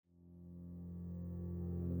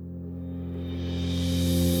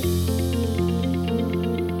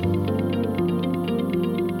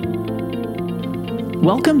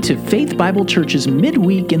Welcome to Faith Bible Church's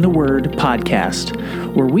Midweek in the Word podcast,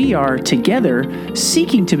 where we are together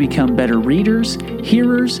seeking to become better readers,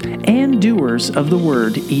 hearers, and doers of the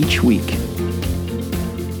Word each week.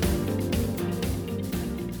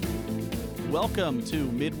 Welcome to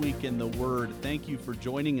Midweek in the Word. Thank you for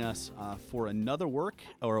joining us for another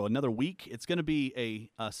week. It's going to be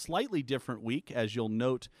a slightly different week, as you'll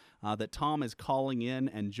note that Tom is calling in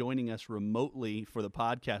and joining us remotely for the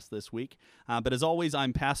podcast this week. But as always,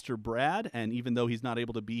 I'm Pastor Brad, and even though he's not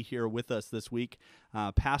able to be here with us this week,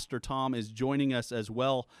 Pastor Tom is joining us as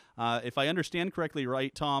well. If I understand correctly,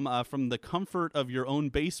 right, Tom, from the comfort of your own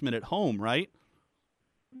basement at home, right?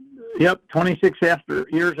 Yep, 26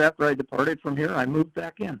 years after I departed from here, I moved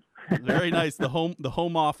back in. Very nice. The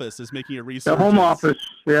home office is making a resurgence. The home office,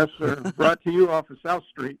 yes, sir. Brought to you off of South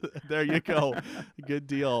Street. There you go. Good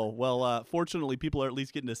deal. Well, fortunately, people are at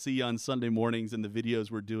least getting to see you on Sunday mornings in the videos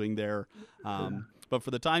we're doing there. But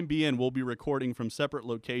for the time being, we'll be recording from separate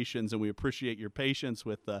locations, and we appreciate your patience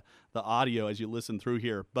with the audio as you listen through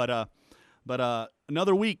here. But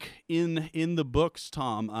another week in the books,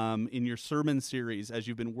 Tom, in your sermon series, as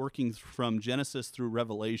you've been working from Genesis through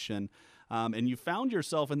Revelation, and you found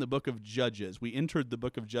yourself in the book of Judges. We entered the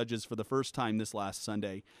book of Judges for the first time this last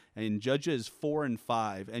Sunday, in Judges 4 and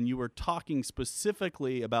 5, and you were talking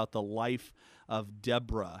specifically about the life of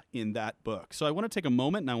Deborah in that book. So I want to take a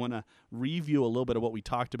moment and I want to review a little bit of what we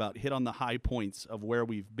talked about, hit on the high points of where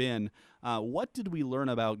we've been. What did we learn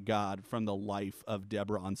about God from the life of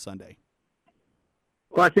Deborah on Sunday?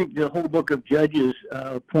 Well, I think the whole book of Judges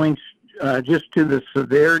points just to the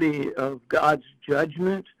severity of God's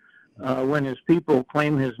judgment when his people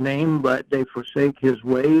claim his name, but they forsake his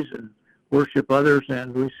ways and worship others.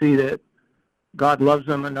 And we see that God loves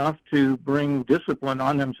them enough to bring discipline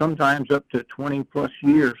on them, sometimes up to 20-plus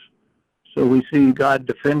years. So we see God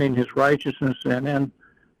defending his righteousness. And then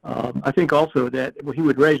I think also that he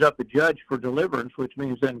would raise up a judge for deliverance, which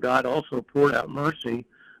means then God also poured out mercy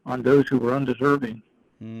on those who were undeserving.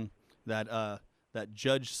 That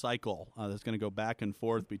judge cycle that's going to go back and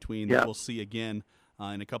forth between that we'll see again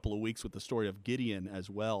in a couple of weeks with the story of Gideon as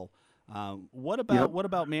well. What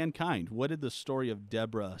about mankind? What did the story of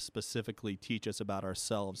Deborah specifically teach us about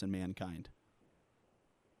ourselves and mankind?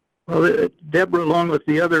 Well, Deborah, along with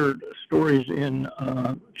the other stories in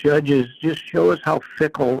Judges, just show us how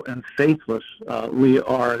fickle and faithless we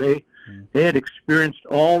are. They had experienced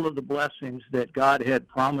all of the blessings that God had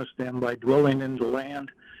promised them by dwelling in the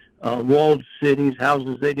land, walled cities,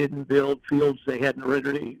 houses they didn't build, fields they hadn't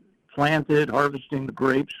already planted, harvesting the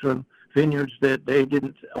grapes from vineyards that they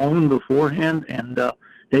didn't own beforehand, and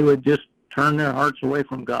they would just turn their hearts away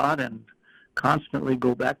from God and constantly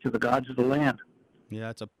go back to the gods of the land.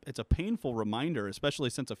 Yeah, it's a painful reminder, especially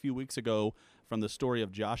since a few weeks ago from the story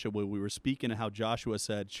of Joshua, we were speaking of how Joshua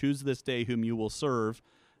said, "Choose this day whom you will serve,"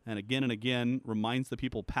 and again reminds the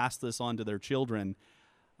people, pass this on to their children.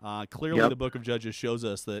 Clearly, The book of Judges shows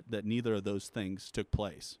us that neither of those things took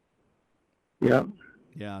place. Yep.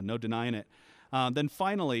 Yeah, no denying it. Then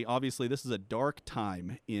finally, obviously, this is a dark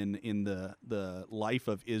time in the life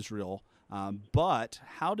of Israel. But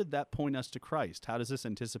how did that point us to Christ? How does this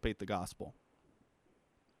anticipate the gospel?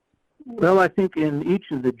 Well, I think in each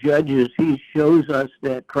of the Judges, he shows us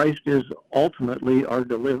that Christ is ultimately our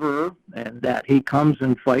deliverer and that he comes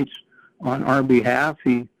and fights on our behalf.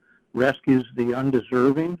 He rescues the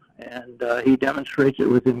undeserving, and he demonstrates it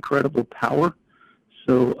with incredible power.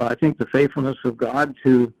 So I think the faithfulness of God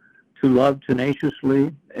to love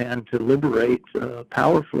tenaciously and to liberate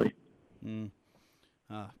powerfully.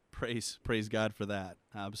 Praise God for that.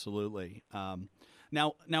 Absolutely.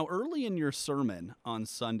 Now, early in your sermon on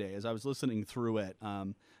Sunday, as I was listening through it,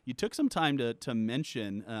 you took some time to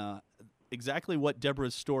mention exactly what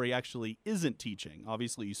Deborah's story actually isn't teaching.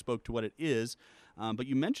 Obviously, you spoke to what it is, but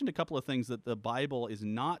you mentioned a couple of things that the Bible is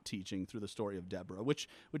not teaching through the story of Deborah, which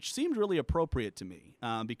seemed really appropriate to me,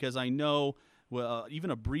 because I know even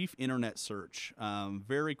a brief internet search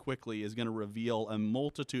very quickly is going to reveal a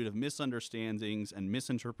multitude of misunderstandings and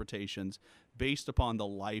misinterpretations based upon the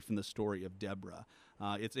life and the story of Deborah.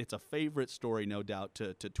 It's a favorite story, no doubt,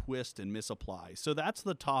 to twist and misapply. So that's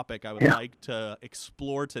the topic I would like to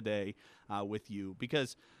explore today with you,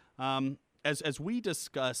 because as we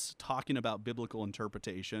discuss talking about biblical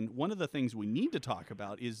interpretation, one of the things we need to talk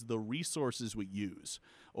about is the resources we use,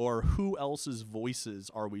 or who else's voices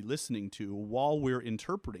are we listening to while we're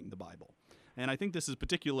interpreting the Bible. And I think this is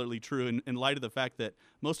particularly true in light of the fact that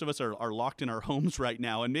most of us are locked in our homes right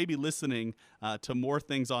now and maybe listening to more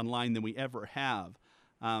things online than we ever have.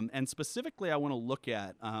 And specifically, I want to look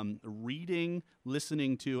at reading,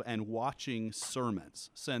 listening to, and watching sermons,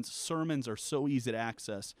 since sermons are so easy to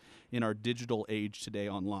access in our digital age today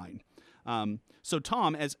online. So,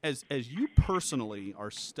 Tom, as you personally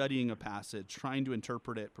are studying a passage, trying to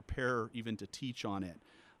interpret it, prepare even to teach on it,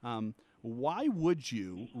 why would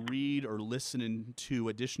you read or listen to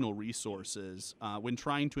additional resources when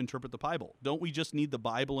trying to interpret the Bible? Don't we just need the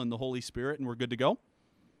Bible and the Holy Spirit and we're good to go?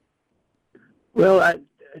 Well,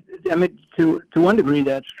 I mean, to one degree,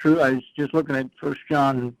 that's true. I was just looking at 1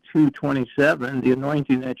 John 2:27. The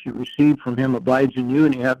anointing that you receive from him abides in you,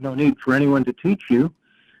 and you have no need for anyone to teach you.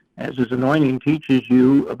 As his anointing teaches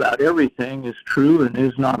you about everything is true and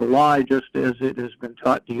is not a lie, just as it has been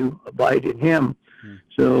taught to you, abide in him.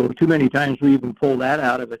 So too many times we even pull that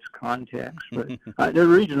out of its context. But the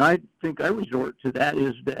reason I think I resort to that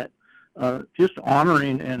is that just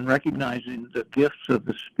honoring and recognizing the gifts of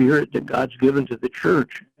the Spirit that God's given to the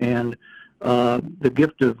church, and the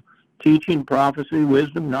gift of teaching, prophecy,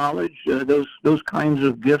 wisdom, knowledge, those kinds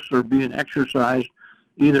of gifts are being exercised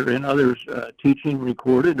either in others' teaching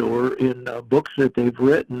recorded or in books that they've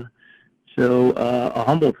written. So a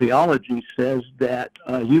humble theology says that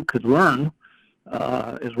you could learn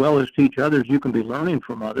as well as teach others. You can be learning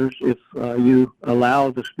from others if you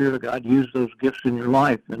allow the Spirit of God use those gifts in your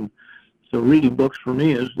life. And so reading books for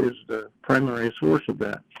me is the primary source of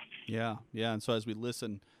that. Yeah. And so as we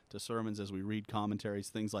listen to sermons, as we read commentaries,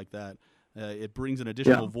 things like that, it brings an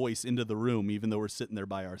additional voice into the room, even though we're sitting there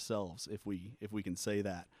by ourselves, if we can say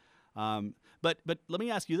that. But let me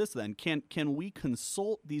ask you this then: Can we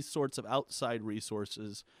consult these sorts of outside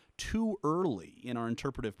resources too early in our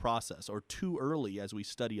interpretive process, or too early as we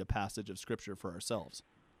study a passage of Scripture for ourselves?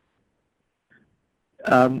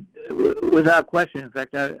 Without question. In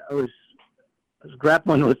fact, I was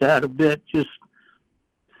grappling with that a bit, just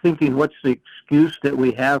thinking what's the excuse that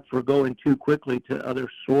we have for going too quickly to other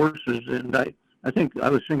sources. And I think I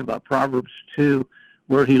was thinking about Proverbs 2,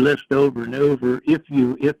 where he lists over and over, if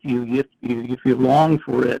you long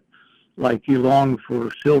for it, like you long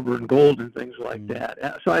for silver and gold and things like that.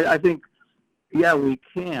 So I think, yeah, we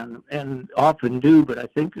can and often do, but I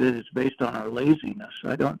think that it's based on our laziness.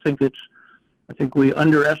 I think we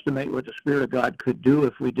underestimate what the Spirit of God could do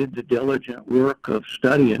if we did the diligent work of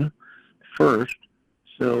studying first.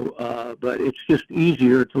 So, but it's just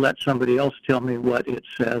easier to let somebody else tell me what it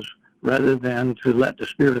says rather than to let the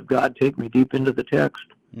Spirit of God take me deep into the text.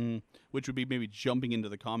 Which would be maybe jumping into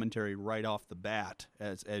the commentary right off the bat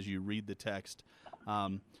as you read the text.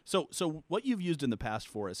 So what you've used in the past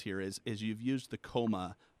for us here is you've used the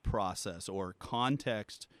COMA process, or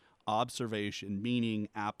context, observation, meaning,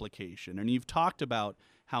 application. And you've talked about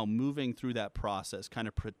how moving through that process kind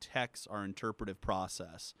of protects our interpretive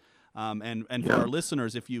process. And for our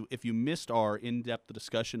listeners, if you missed our in-depth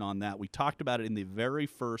discussion on that, we talked about it in the very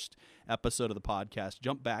first episode of the podcast.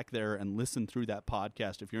 Jump back there and listen through that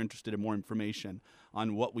podcast if you're interested in more information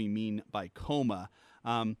on what we mean by COMA.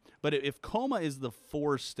 But if COMA is the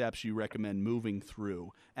 4 steps you recommend moving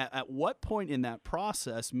through, at what point in that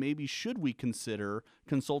process maybe should we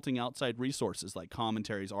consulting outside resources like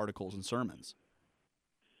commentaries, articles, and sermons?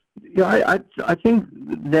 Yeah, I think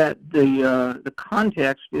that the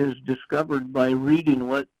context is discovered by reading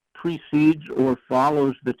what precedes or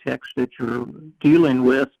follows the text that you're dealing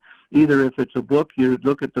with. Either if it's a book, you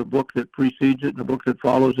look at the book that precedes it and the book that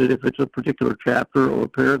follows it. If it's a particular chapter or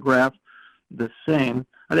paragraph, the same.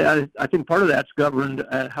 I think part of that's governed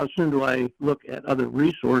at how soon do I look at other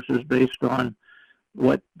resources based on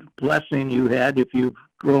what blessing you had if you've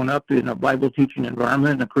grown up in a Bible teaching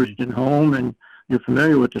environment in a Christian home and you're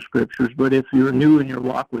familiar with the Scriptures. But if you're new in your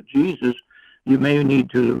walk with Jesus, you may need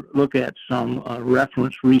to look at some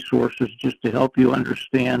reference resources just to help you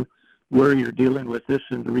understand where you're dealing with this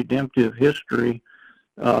in the redemptive history.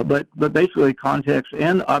 But basically context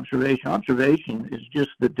and observation. Observation is just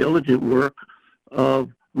the diligent work of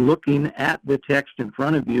looking at the text in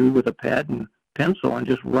front of you with a pad and pencil and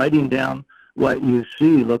just writing down what you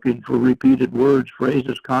see, looking for repeated words,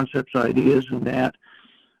 phrases, concepts, ideas, and that.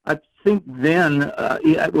 I think then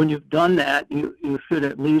when you've done that, you should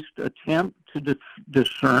at least attempt to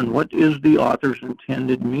discern what is the author's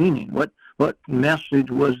intended meaning. What message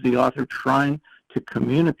was the author trying to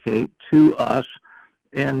communicate to us?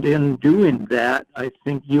 And in doing that, I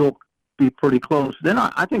think you'll be pretty close. Then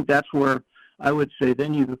I think that's where I would say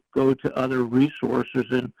then you go to other resources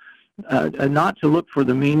and not to look for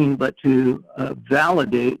the meaning, but to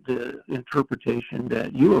validate the interpretation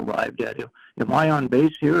that you arrived at. Am I on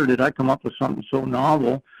base here, or did I come up with something so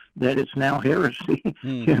novel that it's now heresy?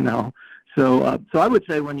 You know. So I would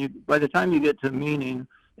say by the time you get to meaning,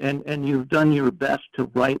 and you've done your best to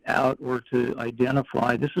write out or to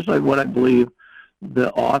identify. This is like what I believe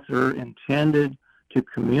the author intended to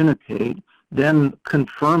communicate, then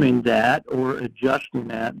confirming that or adjusting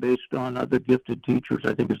that based on other gifted teachers,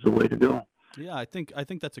 I think is the way to go. Yeah, I think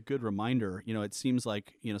that's a good reminder. It seems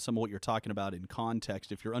like, some of what you're talking about in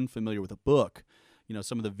context, if you're unfamiliar with a book,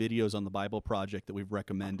 some of the videos on the Bible Project that we've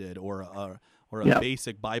recommended, or a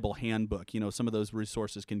basic Bible handbook, some of those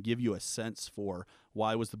resources can give you a sense for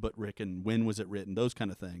why was the book written, when was it written, those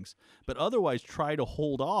kind of things. But otherwise, try to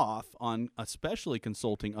hold off on especially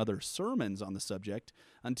consulting other sermons on the subject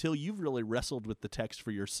until you've really wrestled with the text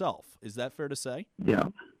for yourself. Is that fair to say? Yeah.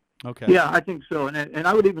 Okay. Yeah, I think so. And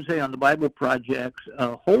I would even say on the Bible projects,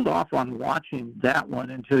 hold off on watching that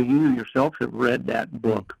one until you yourself have read that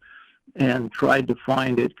book and tried to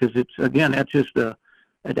find it, because it's, again, that's just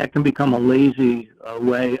that can become a lazy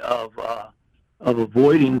way of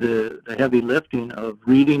avoiding the heavy lifting of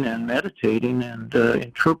reading and meditating and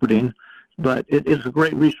interpreting. But it is a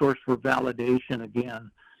great resource for validation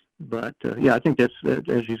again. But I think that's,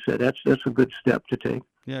 as you said, that's a good step to take.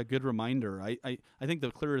 Yeah, good reminder. I think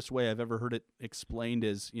the clearest way I've ever heard it explained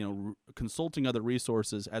is, consulting other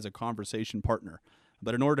resources as a conversation partner.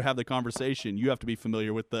 But in order to have the conversation, you have to be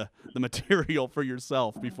familiar with the material for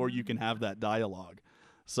yourself before you can have that dialogue.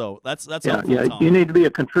 So that's helpful, Tom. You need to be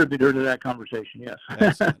a contributor to that conversation.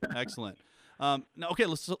 Yes. Excellent. Now, okay,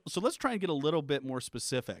 so let's try and get a little bit more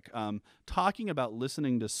specific, talking about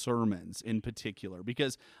listening to sermons in particular,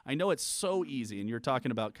 because I know it's so easy, and you're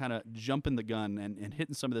talking about kind of jumping the gun and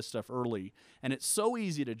hitting some of this stuff early, and it's so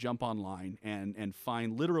easy to jump online and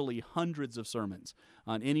find literally hundreds of sermons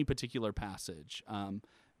on any particular passage,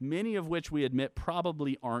 many of which we admit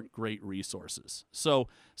probably aren't great resources. So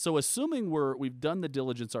assuming we've done the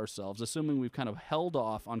diligence ourselves, assuming we've kind of held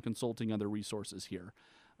off on consulting other resources here,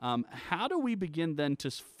 how do we begin then to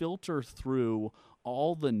filter through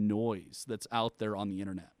all the noise that's out there on the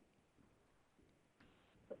internet?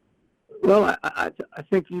 Well, I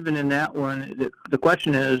think even in that one, the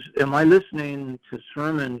question is, am I listening to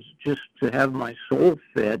sermons just to have my soul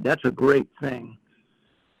fed? That's a great thing.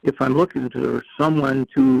 If I'm looking to someone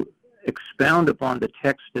to expound upon the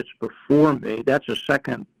text that's before me, that's a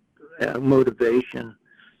second motivation.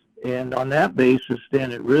 And on that basis,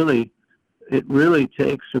 then it really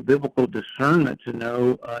takes a biblical discernment to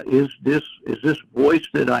know, is this voice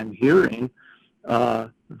that I'm hearing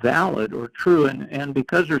valid or true? And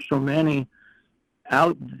because there's so many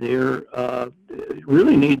out there,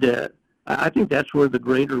 really need to, I think that's where the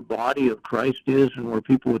greater body of Christ is, and where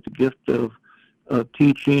people with the gift of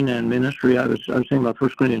teaching and ministry. I was thinking about 1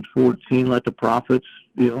 Corinthians 14, let the prophets,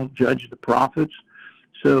 judge the prophets.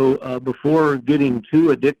 So before getting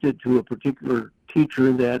too addicted to a particular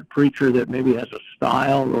preacher that maybe has a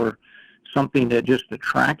style or something that just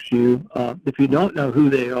attracts you, if you don't know who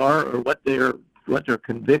they are or what their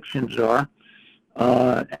convictions are,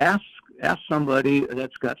 ask somebody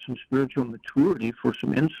that's got some spiritual maturity for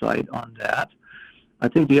some insight on that. I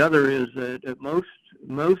think the other is that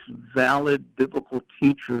most valid biblical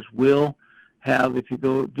teachers will have, if you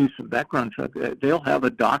go do some background check, they'll have a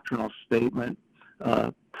doctrinal statement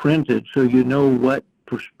printed, so you know what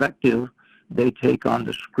perspective they take on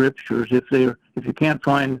the scriptures. If you can't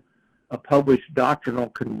find a published doctrinal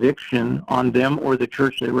conviction on them or the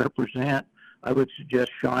church they represent, I would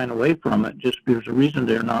suggest shying away from it. Just there's a reason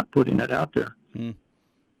they're not putting it out there.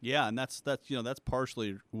 Yeah, and that's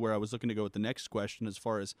partially where I was looking to go with the next question as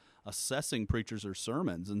far as assessing preachers or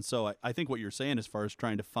sermons. And so I think what you're saying as far as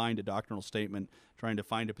trying to find a doctrinal statement, trying to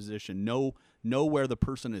find a position, know where the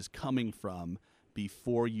person is coming from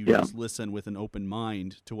before you just listen with an open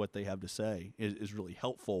mind to what they have to say is really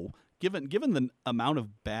helpful, given the amount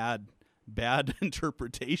of bad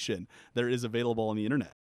interpretation there is available on the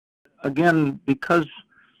internet. Again, because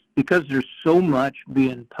there's so much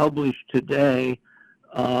being published today,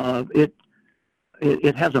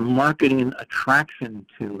 it has a marketing attraction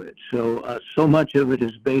to it. So much of it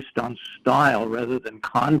is based on style rather than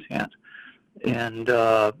content and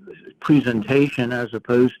presentation as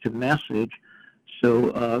opposed to message.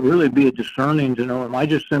 So really be discerning to know, am I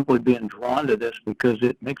just simply being drawn to this because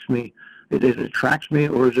it attracts me,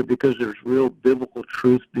 or is it because there's real biblical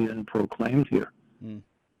truth being proclaimed here?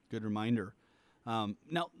 Good reminder. Now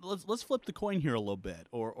let's flip the coin here a little bit,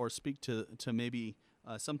 or speak to maybe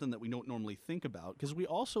something that we don't normally think about, because we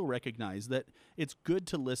also recognize that it's good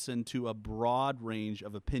to listen to a broad range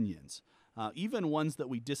of opinions, even ones that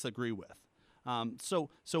we disagree with. So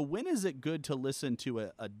when is it good to listen to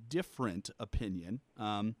a different opinion,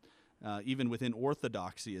 even within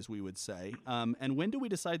orthodoxy, as we would say? And when do we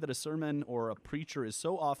decide that a sermon or a preacher is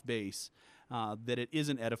so off base that it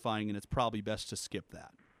isn't edifying and it's probably best to skip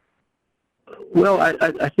that? Well,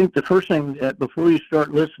 I think the first thing that before you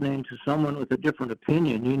start listening to someone with a different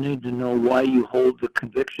opinion, you need to know why you hold the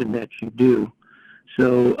conviction that you do.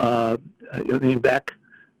 So, I mean, back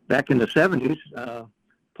in the 70s,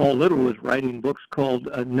 Paul Little was writing books called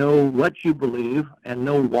Know What You Believe and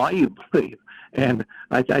Know Why You Believe. And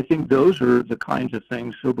I think those are the kinds of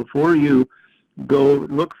things. So before you go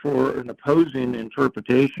look for an opposing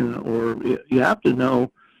interpretation, or you have to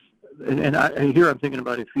know, and here I'm thinking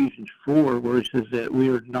about Ephesians 4, where it says that we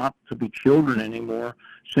are not to be children anymore,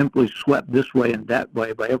 simply swept this way and that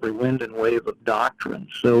way by every wind and wave of doctrine.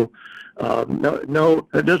 So, no,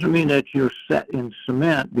 it doesn't mean that you're set in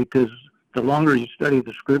cement, because the longer you study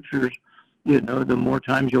the Scriptures, the more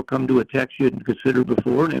times you'll come to a text you hadn't considered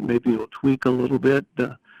before, and maybe you'll tweak a little bit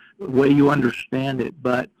the way you understand it.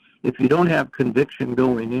 But if you don't have conviction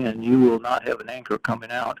going in, you will not have an anchor coming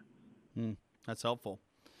out. That's helpful.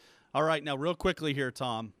 All right, now real quickly here,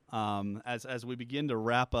 Tom, as we begin to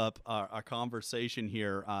wrap up our conversation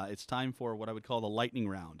here, it's time for what I would call the lightning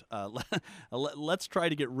round. Let's try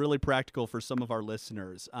to get really practical for some of our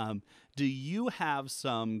listeners. Do you have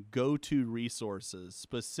some go-to resources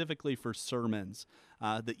specifically for sermons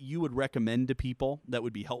that you would recommend to people that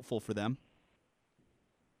would be helpful for them?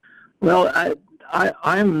 Well,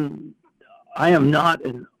 I am not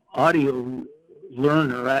an audio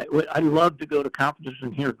learner. I love to go to conferences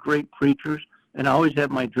and hear great preachers, and I always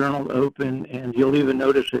have my journal open, and you'll even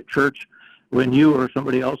notice at church when you or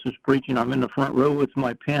somebody else is preaching, I'm in the front row with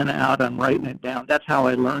my pen out, I'm writing it down. That's how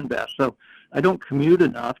I learn best. So I don't commute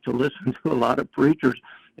enough to listen to a lot of preachers,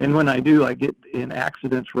 and when I do, I get in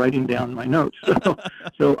accidents writing down my notes.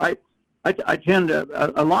 So I tend to,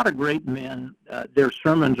 a lot of great men, their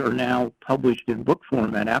sermons are now published in book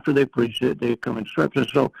format. After they preach it, they come in scripture.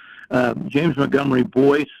 So James Montgomery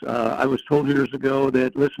Boyce, I was told years ago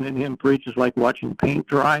that listening to him preach is like watching paint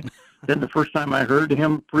dry. Then the first time I heard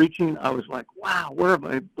him preaching, I was like, wow,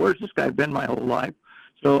 where's this guy been my whole life?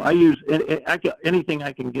 So I use anything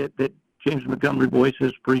I can get that James Montgomery Boyce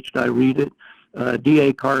has preached, I read it.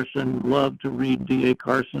 D.A. Carson, love to read D.A.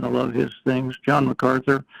 Carson. I love his things. John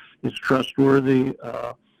MacArthur is trustworthy.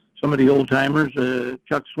 Some of the old-timers,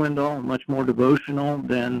 Chuck Swindoll, much more devotional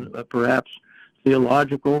than perhaps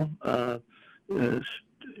theological.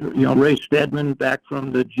 Ray Steadman, back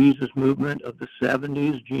from the Jesus movement of the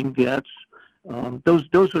 70s, Gene Getz.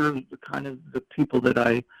 Those are the kind of the people that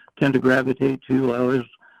I tend to gravitate to. I always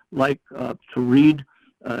like to read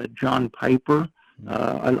John Piper.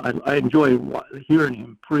 I enjoy hearing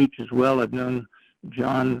him preach as well. I've known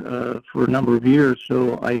John for a number of years,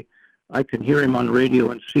 so I can hear him on the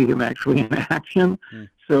radio and see him actually in action.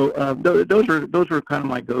 So those are kind of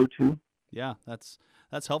my go-to. Yeah, that's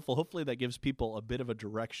helpful. Hopefully that gives people a bit of a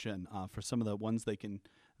direction for some of the ones they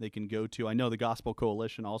can go to. I know the Gospel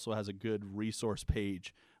Coalition also has a good resource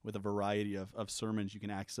page with a variety of sermons you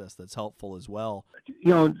can access that's helpful as well.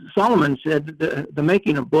 Solomon said the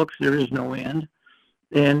making of books, there is no end.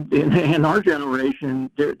 And in our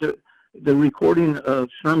generation, the recording of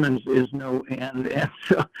sermons is no end. And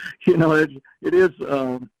so, it is,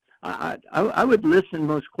 I would listen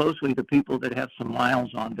most closely to people that have some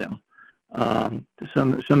miles on them,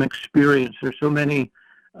 some experience. There's so many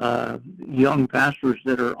young pastors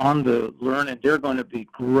that are on the learn, and they're going to be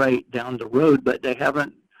great down the road, but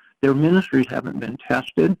their ministries haven't been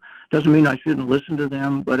tested. Doesn't mean I shouldn't listen to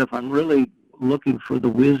them, but if I'm really looking for the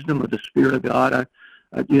wisdom of the Spirit of God,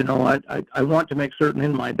 I want to make certain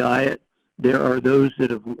in my diet there are those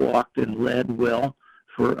that have walked and led well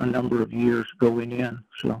for a number of years going in.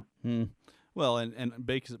 So. Well, and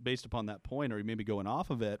based upon that point, or maybe going off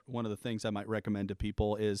of it, one of the things I might recommend to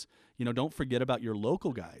people is, don't forget about your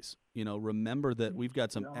local guys. Remember that we've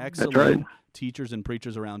got some excellent teachers and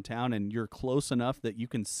preachers around town, and you're close enough that you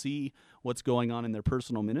can see what's going on in their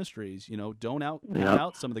personal ministries. Don't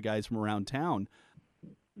out some of the guys from around town.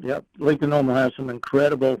 Yep, Lincoln Omaha has some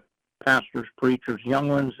incredible pastors, preachers, young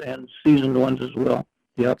ones and seasoned ones as well.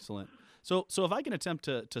 Yep. Excellent. So if I can attempt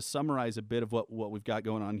to summarize a bit of what we've got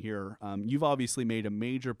going on here, you've obviously made a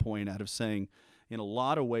major point out of saying, in a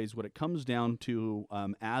lot of ways, what it comes down to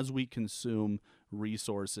as we consume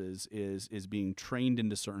resources is being trained in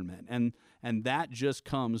discernment, and that just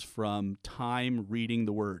comes from time reading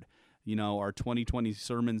the Word. Our 2020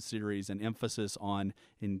 sermon series and emphasis on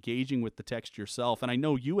engaging with the text yourself. And I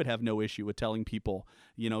know you would have no issue with telling people,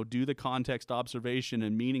 do the context observation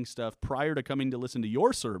and meaning stuff prior to coming to listen to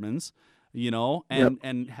your sermons,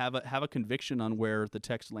 and have a conviction on where the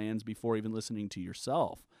text lands before even listening to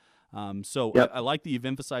yourself. So Yep. I like that you've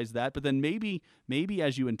emphasized that, but then maybe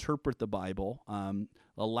as you interpret the Bible,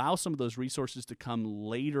 allow some of those resources to come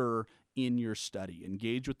later in your study.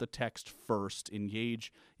 Engage with the text first,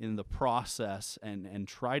 engage in the process, and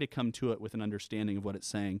try to come to it with an understanding of what it's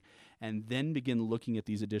saying, and then begin looking at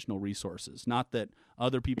these additional resources. Not that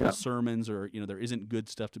other people's sermons or there isn't good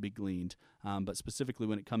stuff to be gleaned, but specifically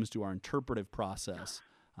when it comes to our interpretive process,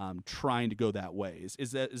 trying to go that way.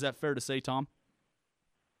 Is that fair to say, Tom?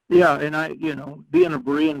 Yeah, and being a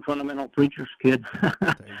Berean fundamental preacher's kid,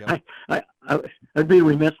 I'd be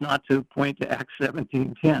remiss not to point to Acts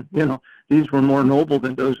 17:10. These were more noble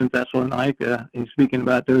than those in Thessalonica, and speaking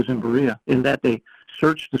about those in Berea, in that they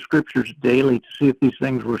searched the Scriptures daily to see if these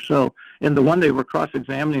things were so. And the one they were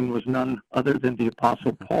cross-examining was none other than the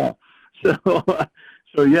Apostle Paul.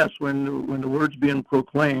 So yes, when the word's being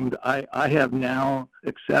proclaimed, I have now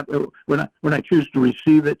accepted, when I choose to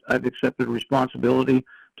receive it, I've accepted responsibility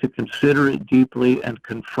to consider it deeply and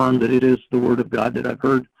confirm that it is the Word of God that I've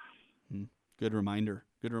heard. Good reminder.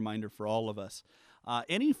 Good reminder for all of us.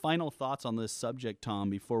 Any final thoughts on this subject, Tom,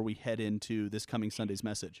 before we head into this coming Sunday's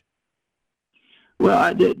message? Well,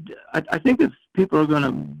 I think if people are going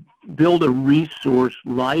to build a resource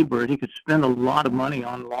library, you could spend a lot of money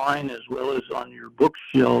online as well as on your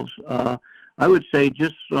bookshelves. I would say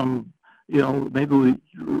just some, maybe we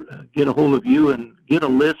get a hold of you and get a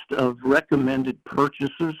list of recommended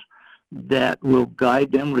purchases that will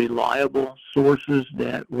guide them, reliable sources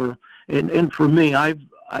that were, and for me, I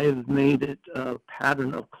have made it a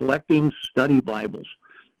pattern of collecting study Bibles.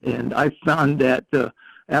 And I found that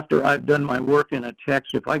after I've done my work in a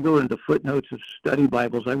text, if I go into footnotes of study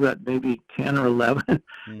Bibles, I've got maybe 10 or 11,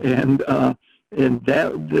 and those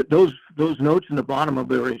notes in the bottom are a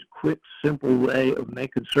very quick, simple way of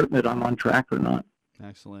making certain that I'm on track or not.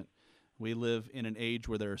 Excellent. We live in an age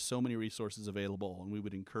where there are so many resources available, and we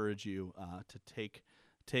would encourage you to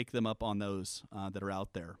take them up on those that are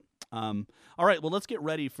out there. All right, well, let's get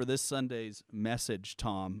ready for this Sunday's message,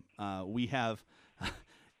 Tom. We have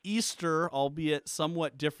Easter, albeit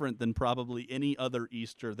somewhat different than probably any other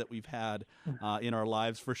Easter that we've had in our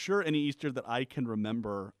lives. For sure, any Easter that I can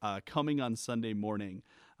remember coming on Sunday morning.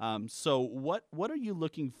 So what are you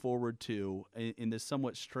looking forward to in this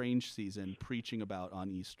somewhat strange season preaching about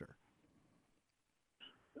on Easter?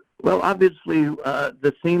 Well, obviously,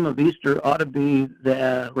 the theme of Easter ought to be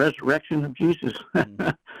the resurrection of Jesus.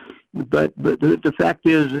 But the fact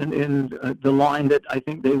is, in the line that I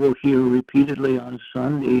think they will hear repeatedly on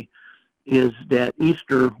Sunday, is that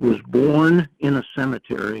Easter was born in a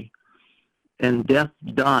cemetery, and death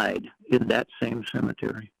died in that same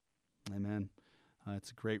cemetery. Amen.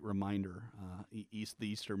 It's a great reminder. The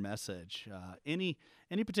Easter message. Any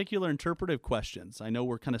particular interpretive questions? I know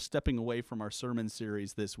we're kind of stepping away from our sermon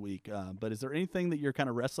series this week, but is there anything that you're kind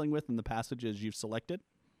of wrestling with in the passages you've selected?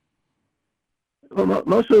 Well,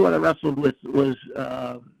 mostly what I wrestled with was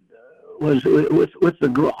with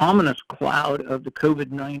the ominous cloud of the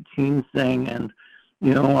COVID-19 thing, and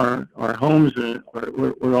our homes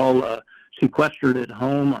we're all sequestered at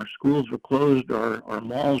home. Our schools were closed. Our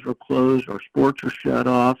malls were closed. Our sports are shut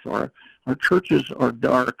off. Our churches are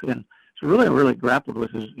dark. And so really, I really grappled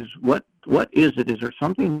with is what is it? Is there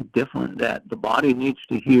something different that the body needs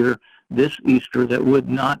to hear this Easter that would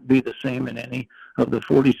not be the same in any of the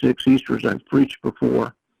 46 Easters I've preached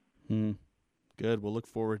before? Good. We'll look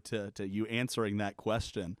forward to you answering that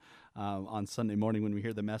question on Sunday morning when we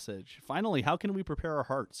hear the message. Finally, how can we prepare our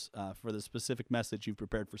hearts for the specific message you've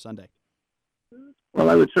prepared for Sunday? Well,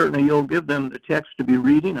 I would certainly, you'll give them the text to be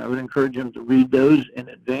reading. I would encourage them to read those in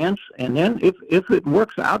advance. And then if it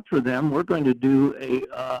works out for them, we're going to do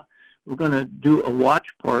a watch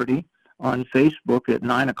party on Facebook at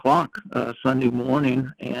 9:00 Sunday morning.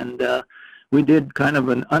 And we did kind of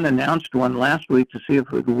an unannounced one last week to see if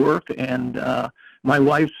it would work. And my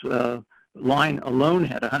wife's line alone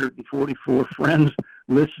had 144 friends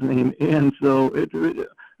listening in. So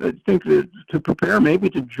I think to prepare maybe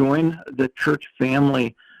to join the church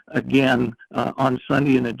family again on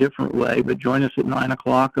Sunday in a different way, but join us at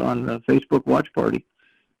 9:00 on the Facebook watch party.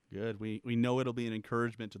 Good. We know it'll be an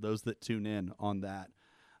encouragement to those that tune in on that.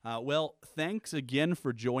 Well, thanks again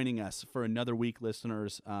for joining us for another week,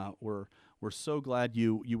 listeners. We're so glad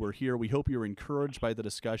you were here. We hope you're encouraged by the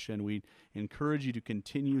discussion. We encourage you to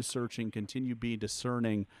continue searching, continue being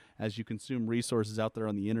discerning as you consume resources out there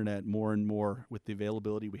on the internet more and more with the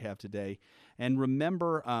availability we have today. And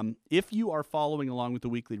remember, if you are following along with the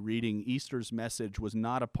weekly reading, Easter's message was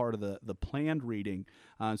not a part of the planned reading.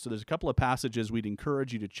 So there's a couple of passages we'd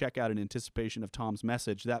encourage you to check out in anticipation of Tom's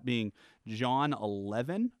message, that being John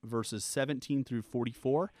 11, verses 17 through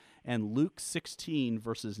 44, and Luke 16,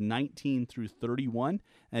 verses 19 through 31,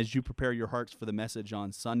 as you prepare your hearts for the message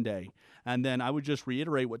on Sunday. And then I would just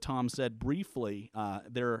reiterate what Tom said briefly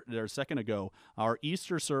there a second ago. Our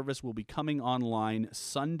Easter service will be coming online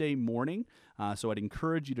Sunday morning, so I'd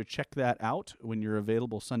encourage you to check that out when you're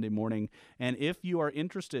available Sunday morning. And if you are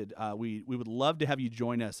interested, we would love to have you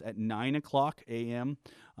join us at 9 o'clock a.m.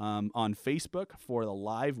 On Facebook for the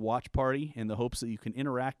live watch party, in the hopes that you can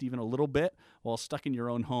interact even a little bit while stuck in your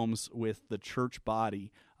own homes with the church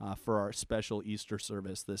body for our special Easter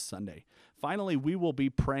service this Sunday. Finally, we will be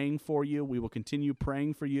praying for you. We will continue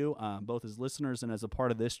praying for you, both as listeners and as a part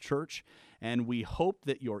of this church. And we hope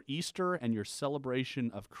that your Easter and your celebration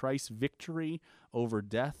of Christ's victory over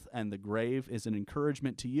death and the grave is an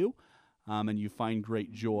encouragement to you, and you find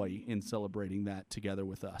great joy in celebrating that together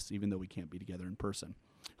with us, even though we can't be together in person.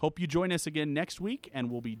 Hope you join us again next week, and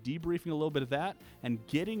we'll be debriefing a little bit of that and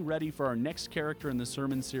getting ready for our next character in the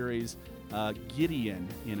sermon series, Gideon,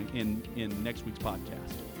 in next week's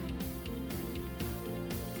podcast.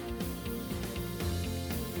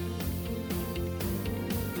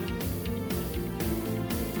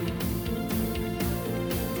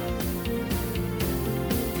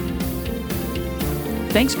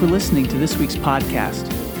 Thanks for listening to this week's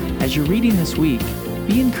podcast. As you're reading this week,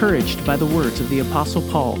 be encouraged by the words of the Apostle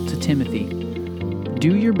Paul to Timothy.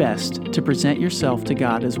 Do your best to present yourself to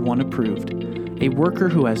God as one approved, a worker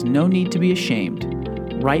who has no need to be ashamed,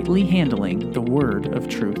 rightly handling the word of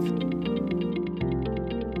truth.